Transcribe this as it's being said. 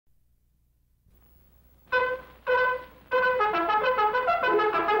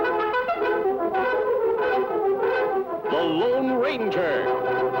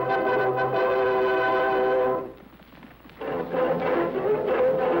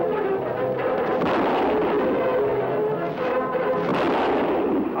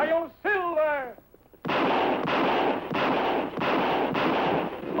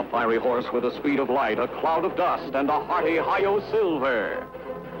fiery horse with the speed of light, a cloud of dust, and a hearty hi-yo silver,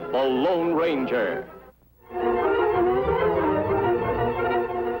 the Lone Ranger.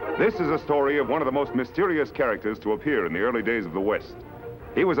 This is a story of one of the most mysterious characters to appear in the early days of the West.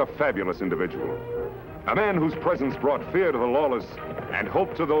 He was a fabulous individual, a man whose presence brought fear to the lawless and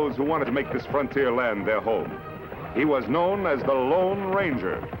hope to those who wanted to make this frontier land their home. He was known as the Lone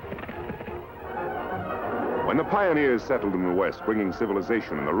Ranger. When the pioneers settled in the West, bringing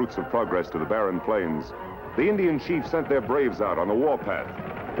civilization and the roots of progress to the barren plains, the Indian chiefs sent their braves out on the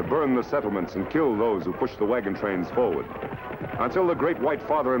warpath to burn the settlements and kill those who pushed the wagon trains forward, until the great white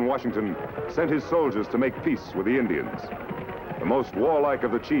father in Washington sent his soldiers to make peace with the Indians. The most warlike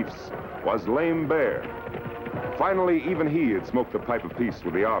of the chiefs was Lame Bear. Finally, even he had smoked the pipe of peace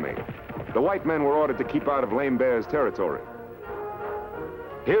with the army. The white men were ordered to keep out of Lame Bear's territory.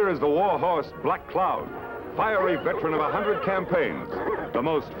 Here is the war horse Black Cloud, fiery veteran of 100 campaigns, the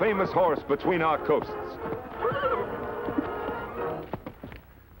most famous horse between our coasts.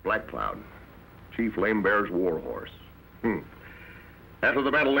 Black Cloud, Chief Lame Bear's war horse. After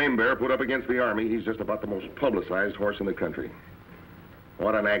the battle Lame Bear put up against the army, he's just about the most publicized horse in the country.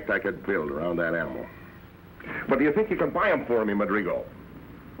 What an act I could build around that animal. But do you think you can buy him for me, Grjngo?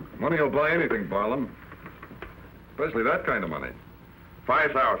 Money will buy anything, Barlam. Especially that kind of money.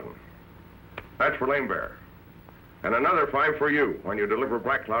 5,000. That's for Lame Bear. And another 5 for you when you deliver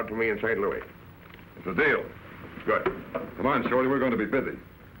Black Cloud to me in St. Louis. It's a deal. Good. Come on, Shorty, we're going to be busy.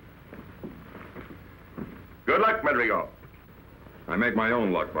 Good luck, Grjngo. I make my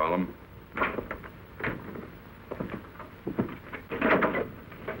own luck, Barlam.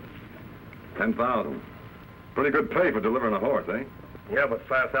 $10,000. Pretty good pay for delivering a horse, eh? Yeah, but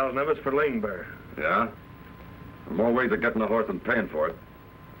 5,000 of it's for Lame Bear. Yeah? There are more ways of getting a horse than paying for it.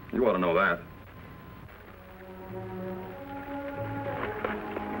 You ought to know that.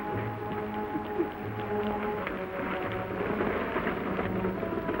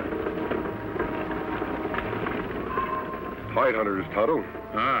 Hide hunters, Tonto.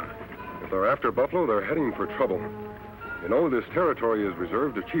 If they're after buffalo, they're heading for trouble. You know, this territory is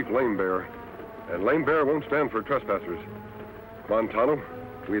reserved to Chief Lame Bear, and Lame Bear won't stand for trespassers. Come on, Tonto.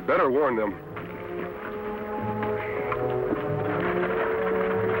 We'd better warn them.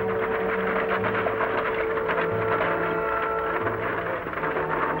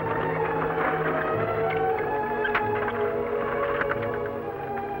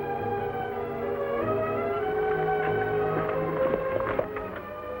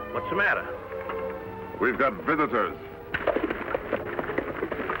 What's the matter? We've got visitors.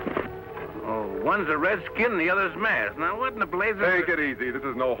 Oh, one's a redskin and the other's masked. Now, what in the blazes... Take it easy. This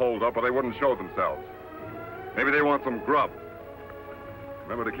is no hold-up, or they wouldn't show themselves. Maybe they want some grub.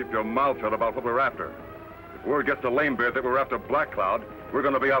 Remember to keep your mouth shut about what we're after. If word gets to Lame Bear that we're after Black Cloud, we're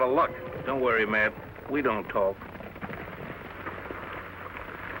going to be out of luck. Don't worry, Matt. We don't talk.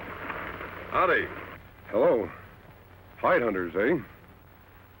 Howdy. Hello. Hide hunters, eh?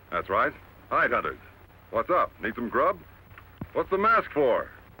 That's right. Hide hunters. What's up? Need some grub? What's the mask for?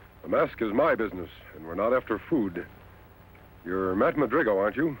 The mask is my business, and we're not after food. You're Matt Grjngo,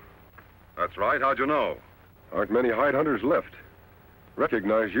 aren't you? That's right. How'd you know? Aren't many hide hunters left.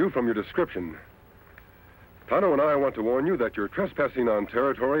 Recognize you from your description. Tonto and I want to warn you that you're trespassing on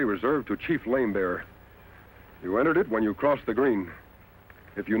territory reserved to Chief Lame Bear. You entered it when you crossed the green.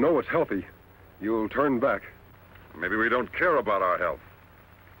 If you know it's healthy, you'll turn back. Maybe we don't care about our health.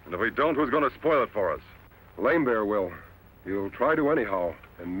 And if we don't, who's going to spoil it for us? Lame Bear will. He'll try to anyhow,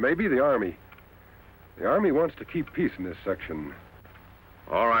 and maybe the Army. The Army wants to keep peace in this section.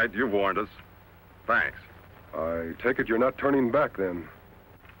 All right, you've warned us. Thanks. I take it you're not turning back, then.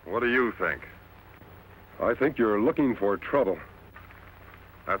 What do you think? I think you're looking for trouble.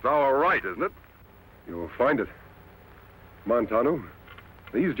 That's our right, isn't it? You'll find it. Come on, Tonto.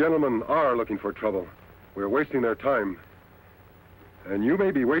 These gentlemen are looking for trouble. We're wasting their time. And you may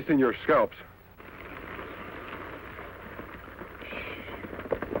be wasting your scalps.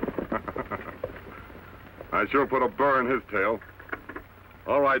 I sure put a burr in his tail.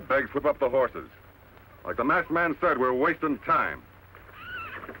 All right, Beggs, whip up the horses. Like the masked man said, we're wasting time.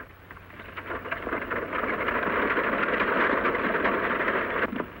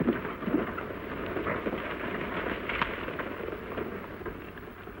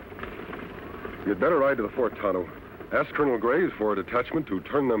 You'd better ride to the fort, Tonto. Ask Colonel Graves for a detachment to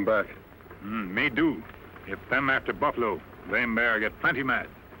turn them back. Me do. If them after buffalo, Lame Bear get plenty mad.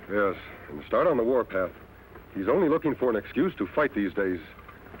 Yes, and start on the warpath. He's only looking for an excuse to fight these days.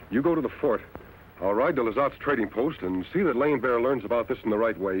 You go to the fort. I'll ride to Lazat's trading post and see that Lame Bear learns about this in the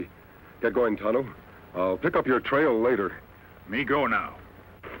right way. Get going, Tonto. I'll pick up your trail later. Me go now.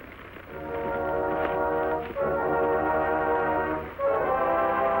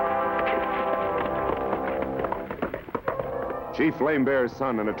 Chief Lame Bear's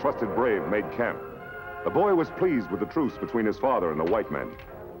son and a trusted brave made camp. The boy was pleased with the truce between his father and the white men.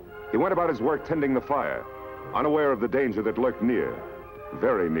 He went about his work tending the fire, unaware of the danger that lurked near,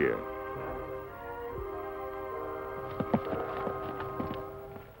 very near.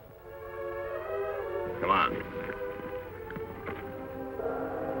 Come on.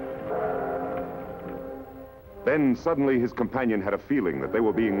 Then suddenly his companion had a feeling that they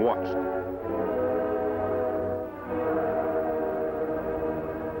were being watched.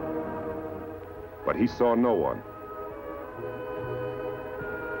 But he saw no one.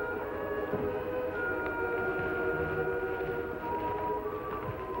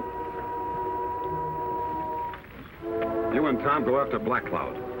 You and Tom go after Black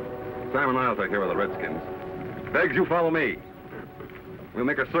Cloud. Sam and I'll take care of the Redskins. Beggs, you follow me. We'll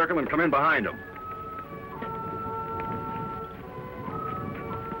make a circle and come in behind them.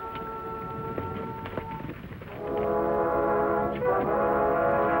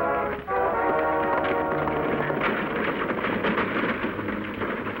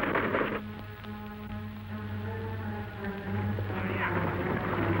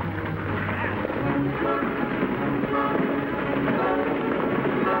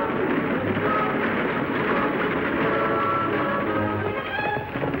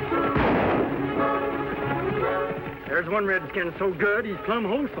 There's one redskin so good, he's plumb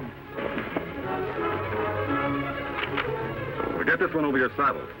wholesome. Well, get this one over your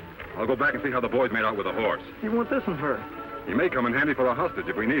saddle. I'll go back and see how the boys made out with the horse. You want this one for? He may come in handy for a hostage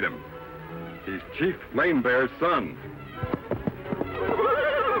if we need him. He's Chief Lame Bear's son.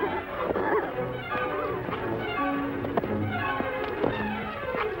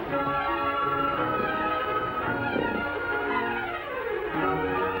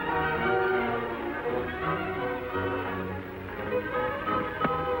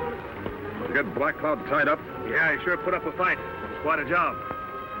 Get Black Cloud tied up? Yeah, he sure put up a fight. It's quite a job.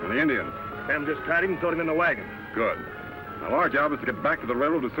 And the Indians? Penn just tied him and threw him in the wagon. Good. Now, our job is to get back to the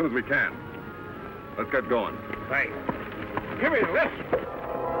railroad as soon as we can. Let's get going. Right. Give me this.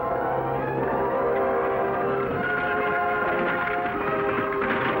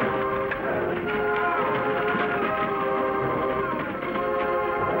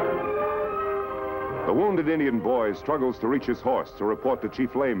 The wounded Indian boy struggles to reach his horse to report to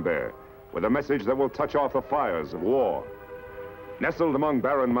Chief Lame Bear with a message that will touch off the fires of war. Nestled among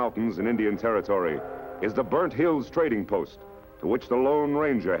barren mountains in Indian territory is the Burnt Hills trading post, to which the Lone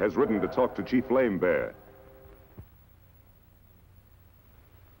Ranger has ridden to talk to Chief Lame Bear.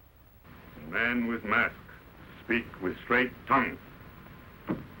 Man with mask, speak with straight tongue.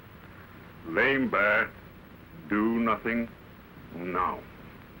 Lame Bear, do nothing now.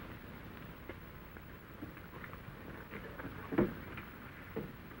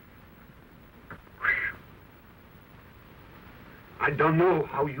 I don't know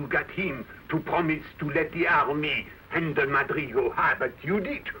how you got him to promise to let the army handle Madrigo, but you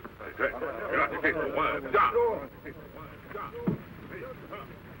did.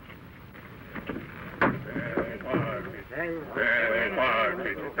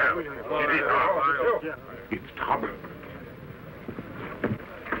 It's trouble.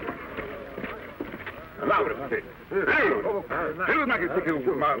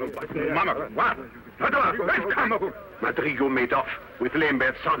 Madrigo made off with Lame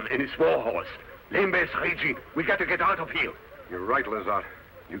Bear's son and his war horse. Lame Bear's raging. We got to get out of here. You're right, Lazat.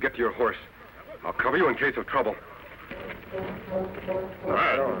 You get to your horse. I'll cover you in case of trouble.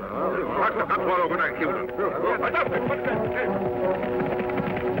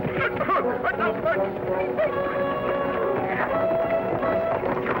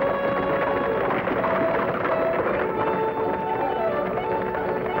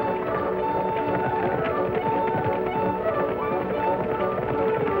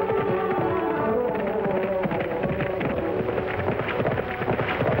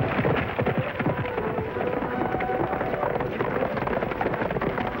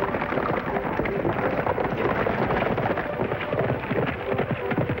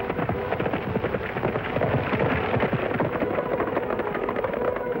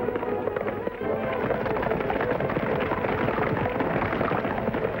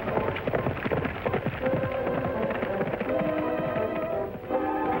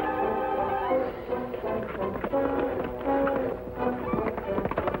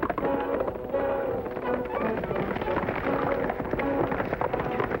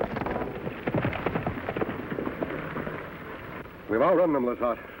 We've outrun them,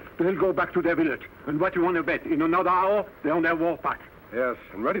 Lazat. They'll go back to their village. And what you want to bet? In another hour, they're on their war path. Yes,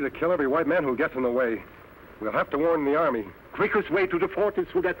 and ready to kill every white man who gets in the way. We'll have to warn the army. Quickest way to the fort is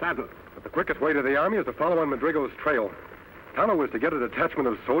through that saddle. But the quickest way to the army is to follow on Madrigo's trail. Tonto was to get a detachment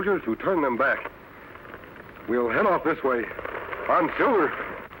of soldiers to turn them back. We'll head off this way. On Silver.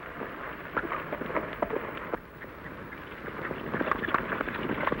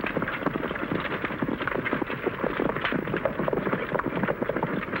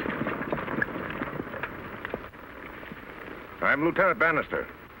 I'm Lieutenant Bannister.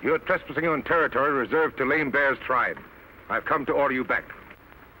 You're trespassing on territory reserved to Lame Bear's tribe. I've come to order you back.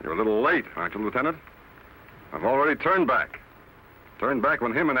 You're a little late, aren't you, Lieutenant? I've already turned back. Turned back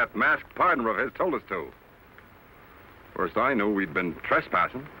when him and that masked partner of his told us to. First I knew we'd been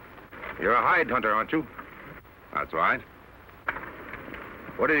trespassing. You're a hide hunter, aren't you? That's right.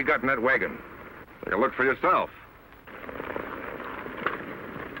 What have you got in that wagon? Take a look for yourself.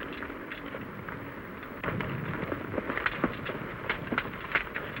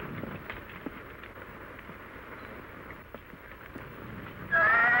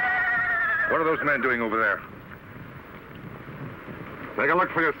 What are those men doing over there? Take a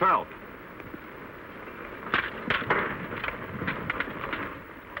look for yourself.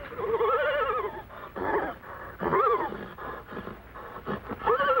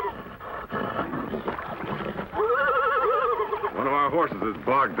 One of our horses is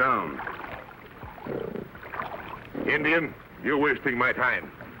bogged down. Indian, you're wasting my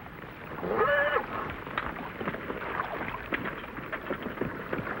time.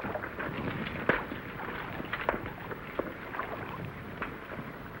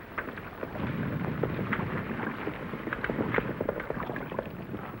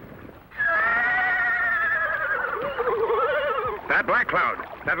 That Black Cloud,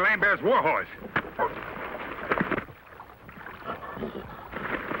 that Lame Bear's war horse.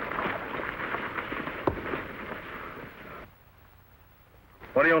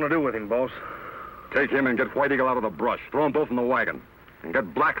 What do you want to do with him, boss? Take him and get White Eagle out of the brush. Throw them both in the wagon. And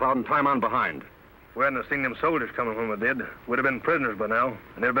get Black Cloud and tie him on behind. We hadn't seen them soldiers coming when we did. We'd have been prisoners by now, and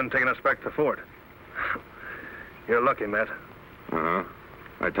they'd have been taking us back to the fort. You're lucky, Matt. Uh-huh.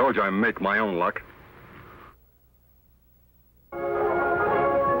 I told you I make my own luck.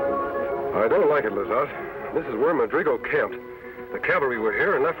 I don't like it, Lizotte. This is where Grjngo camped. The cavalry were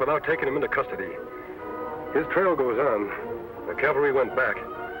here and left without taking him into custody. His trail goes on. The cavalry went back.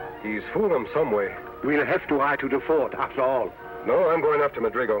 He's fooled them some way. We'll have to ride to the fort, after all. No, I'm going after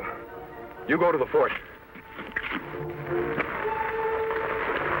Grjngo. You go to the fort.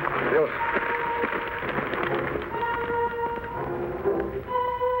 Yes.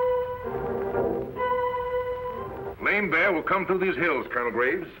 Lame Bear will come through these hills, Colonel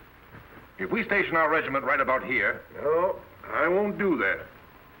Graves. If we station our regiment right about here... No, I won't do that.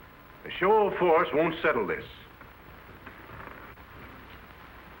 A show of force won't settle this.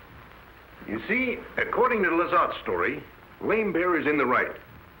 You see, according to Lizotte's story, Lame Bear is in the right.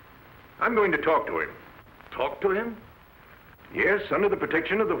 I'm going to talk to him. Talk to him? Yes, under the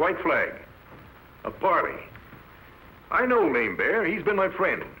protection of the white flag. A parley. I know Lame Bear. He's been my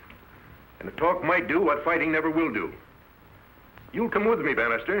friend. And a talk might do what fighting never will do. You'll come with me,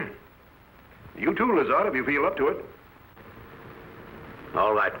 Bannister. You too, Lizotte, if you feel up to it.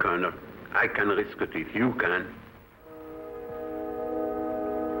 All right, Colonel. I can risk it if you can.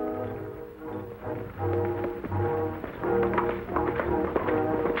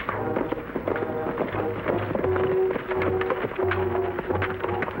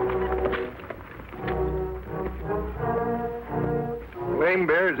 Lame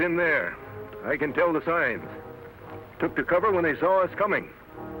Bear's in there. I can tell the signs. Took to cover when they saw us coming.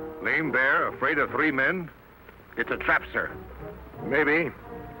 Lame Bear, afraid of 3 men? It's a trap, sir. Maybe.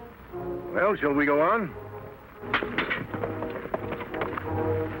 Well, shall we go on?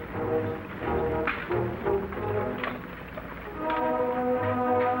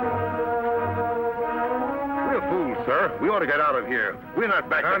 We're fools, sir. We ought to get out of here. We're not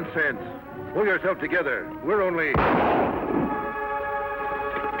back. Nonsense. Pull yourself together. We're only...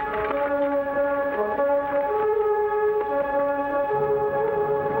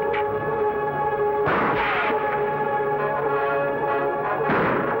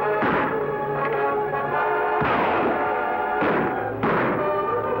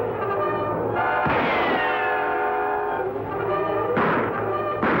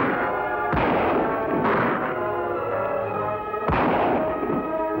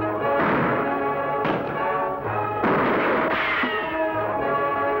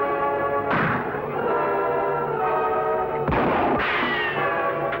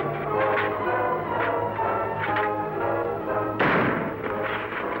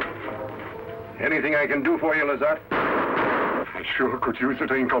 Anything I can do for you, Lizotte? I sure could use a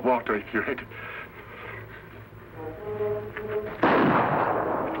drink of water if you had.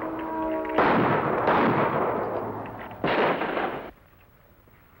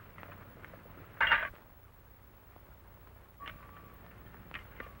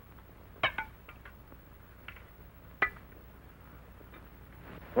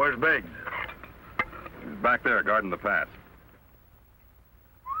 Where's Biggs? He's back there guarding the pass.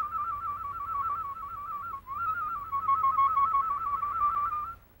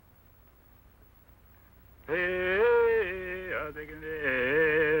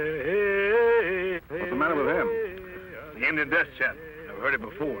 What's the matter with him? The Indian death chant. I've heard it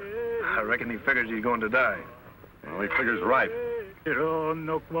before. I reckon he figures he's going to die. Well, he figures right.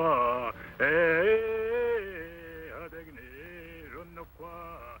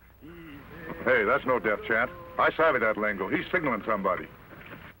 Hey, that's no death chant. I savvy that lingo. He's signaling somebody.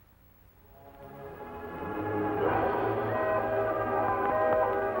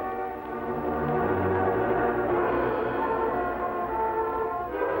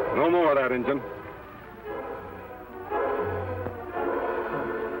 No more of that, Injun.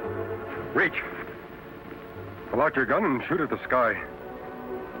 Reach. Pull out your gun and shoot at the sky.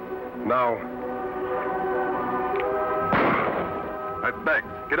 Now. I beg.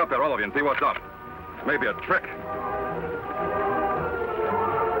 Get up there, all of you, and see what's up. This may be a trick.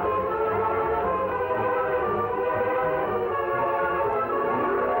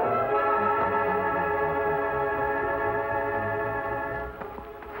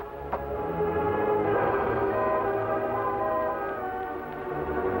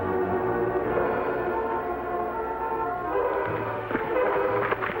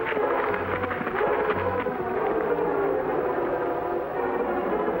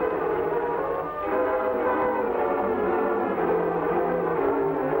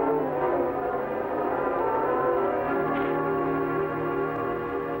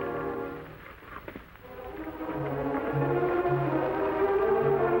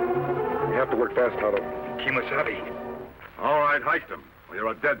 Fast, Tonto. Kimasabi. All right, heist him. Well, you're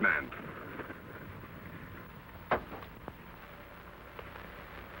a dead man.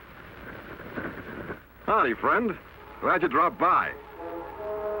 Howdy, friend. Glad you dropped by.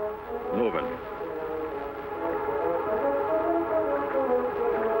 Moving.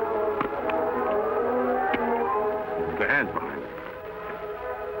 The hands behind.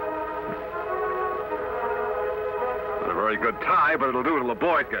 Not a very good tie, but it'll do till the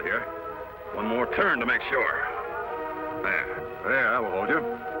boys get here. One more turn to make sure. There, that will hold you.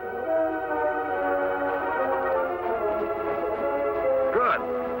 Good.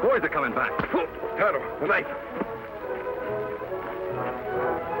 Boys are coming back. Tonto, the knife.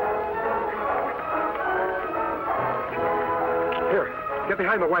 Here, get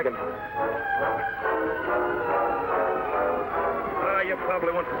behind the wagon. You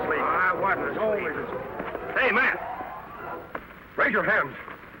probably went to sleep. I wasn't asleep. Hey, man. Raise your hands.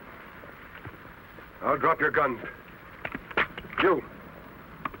 I'll drop your guns. You.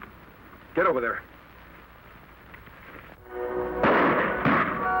 Get over there.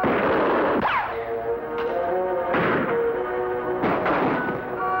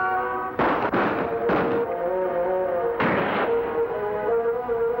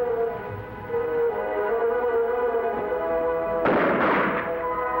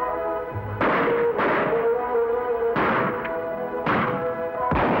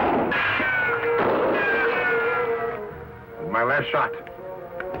 My last shot.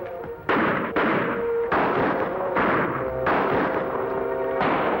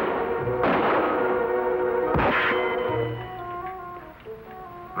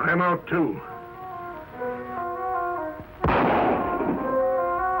 I'm out, too.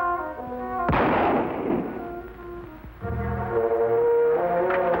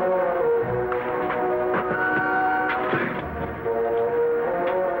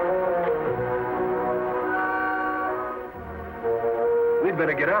 We'd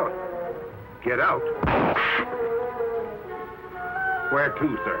better get out. Get out. Where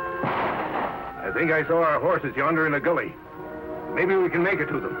to, sir? I think I saw our horses yonder in the gully. Maybe we can make it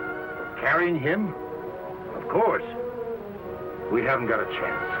to them. Carrying him? Of course. We haven't got a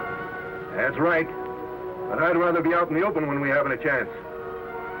chance. That's right. But I'd rather be out in the open when we haven't a chance.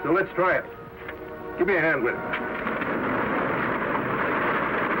 So let's try it. Give me a hand with it.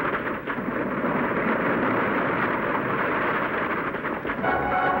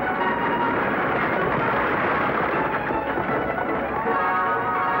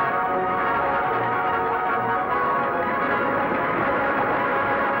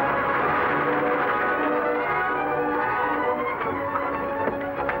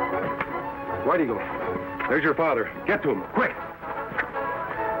 White Eagle, there's your father. Get to him, quick!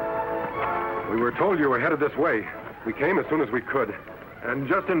 We were told you were headed this way. We came as soon as we could. And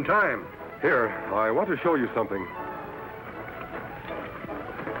just in time. Here, I want to show you something.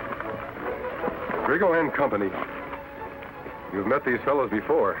 Grjngo and Company. You've met these fellows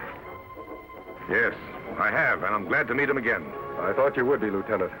before. Yes, I have, and I'm glad to meet him again. I thought you would be,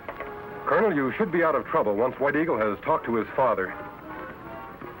 Lieutenant. Colonel, you should be out of trouble once White Eagle has talked to his father.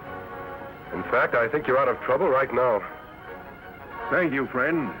 In fact, I think you're out of trouble right now. Thank you,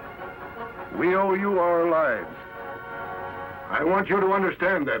 friend. We owe you our lives. I want you to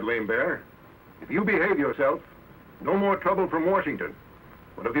understand that, Lame Bear. If you behave yourself, no more trouble from Washington.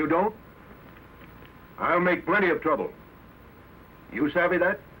 But if you don't, I'll make plenty of trouble. You savvy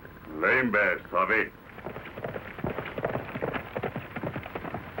that? Lame Bear, savvy.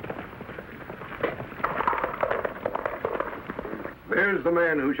 There's the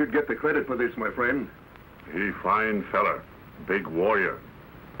man who should get the credit for this, my friend. He fine feller. Big warrior.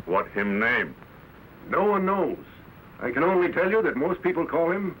 What him name? No one knows. I can only tell you that most people call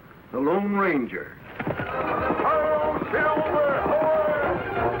him the Lone Ranger. Oh, Silver!